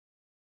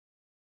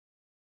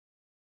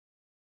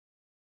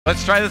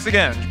Let's try this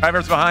again.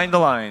 Drivers behind the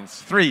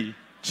lines. 3,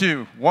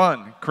 2,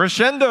 1,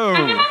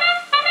 crescendo.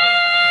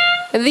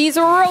 These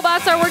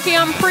robots are working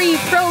on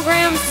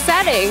pre-programmed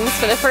settings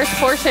for the first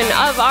portion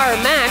of our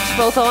match.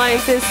 Both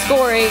alliances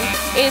scoring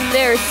in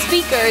their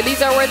speaker.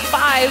 These are worth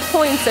 5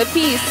 points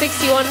apiece.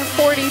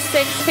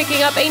 61-46,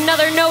 picking up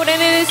another note,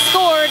 and it is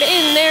scored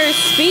in their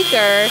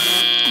speaker.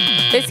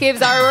 This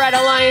gives our Red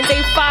Alliance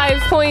a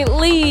 5-point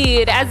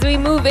lead as we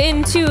move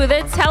into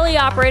the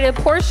teleoperated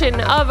portion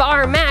of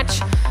our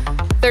match.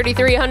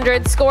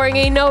 3300 scoring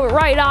a note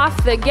right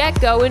off the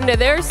get-go into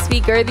their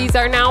speaker. These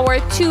are now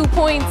worth 2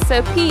 points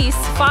apiece,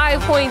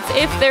 5 points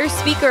if their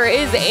speaker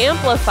is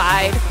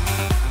amplified.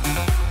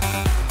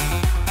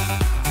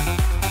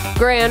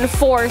 Grand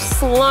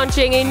Force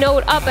launching a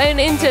note up and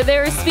into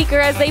their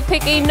speaker as they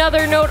pick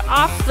another note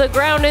off the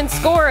ground and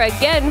score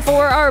again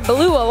for our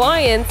Blue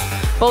Alliance.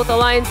 Both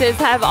alliances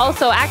have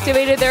also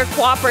activated their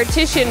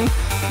cooperation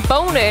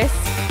bonus.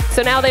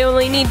 So now they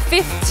only need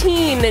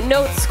 15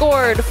 notes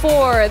scored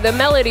for the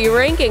melody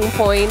ranking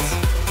point.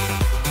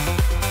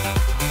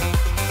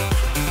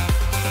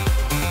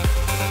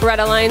 Red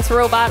Alliance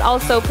robot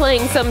also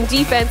playing some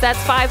defense. That's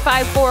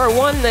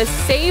 5-5-4-1. The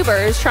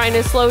Sabers trying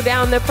to slow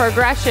down the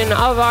progression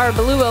of our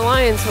Blue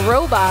Alliance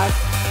robot.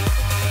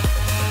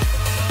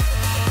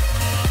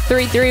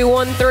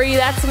 3-3-1-3,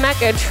 that's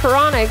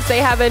Mechatronics. They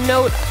have a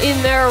note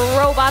in their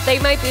robot. They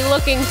might be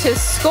looking to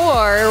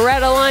score.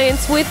 Red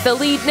Alliance with the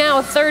lead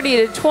now,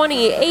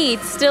 30-28.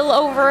 Still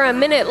over a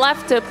minute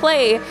left to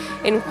play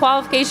in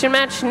qualification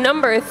match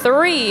number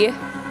 3.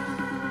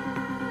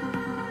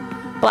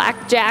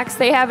 Blackjacks,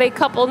 they have a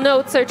couple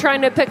notes. They're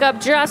trying to pick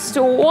up just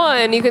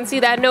one. You can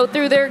see that note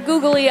through their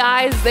googly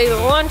eyes. They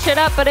launch it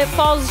up, but it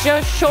falls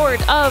just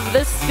short of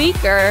the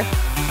speaker.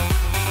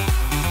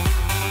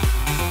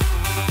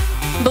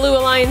 Blue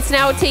Alliance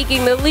now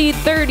taking the lead,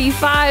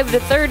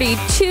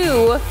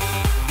 35-32.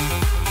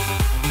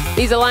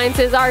 These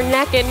alliances are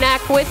neck and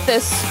neck with the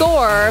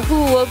score.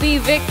 Who will be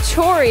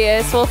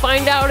victorious? We'll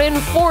find out in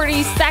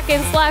 40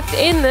 seconds left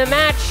in the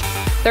match.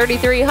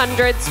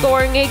 3300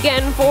 scoring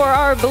again for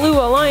our Blue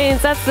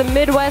Alliance. That's the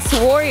Midwest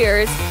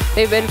Warriors.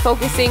 They've been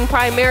focusing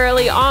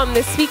primarily on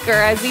the speaker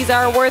as these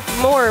are worth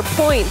more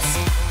points.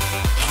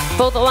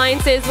 Both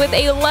alliances with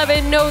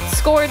 11 notes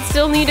scored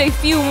still need a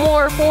few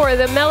more for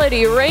the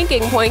melody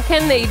ranking point.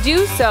 Can they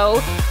do so?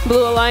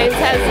 Blue Alliance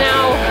has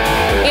now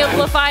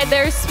amplified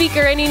their speaker.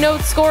 Any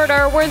notes scored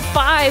are worth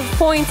 5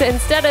 points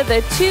instead of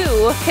the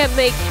 2. Can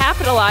they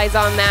capitalize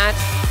on that?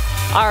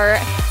 Our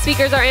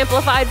speakers are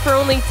amplified for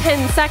only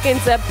 10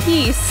 seconds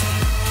apiece.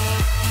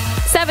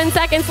 7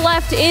 seconds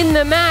left in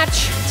the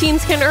match.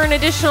 Teams can earn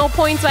additional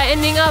points by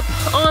ending up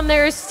on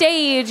their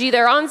stage,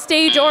 either on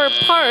stage or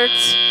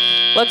parked.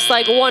 Looks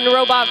like one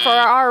robot for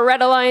our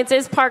Red Alliance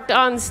is parked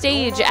on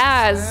stage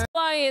as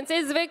Alliance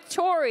is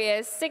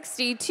victorious.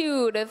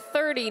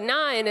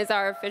 62-39 is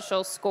our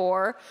official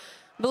score.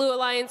 Blue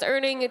Alliance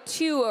earning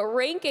 2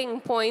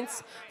 ranking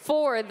points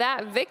for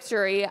that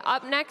victory.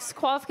 Up next,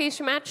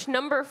 qualification match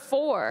number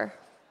 4.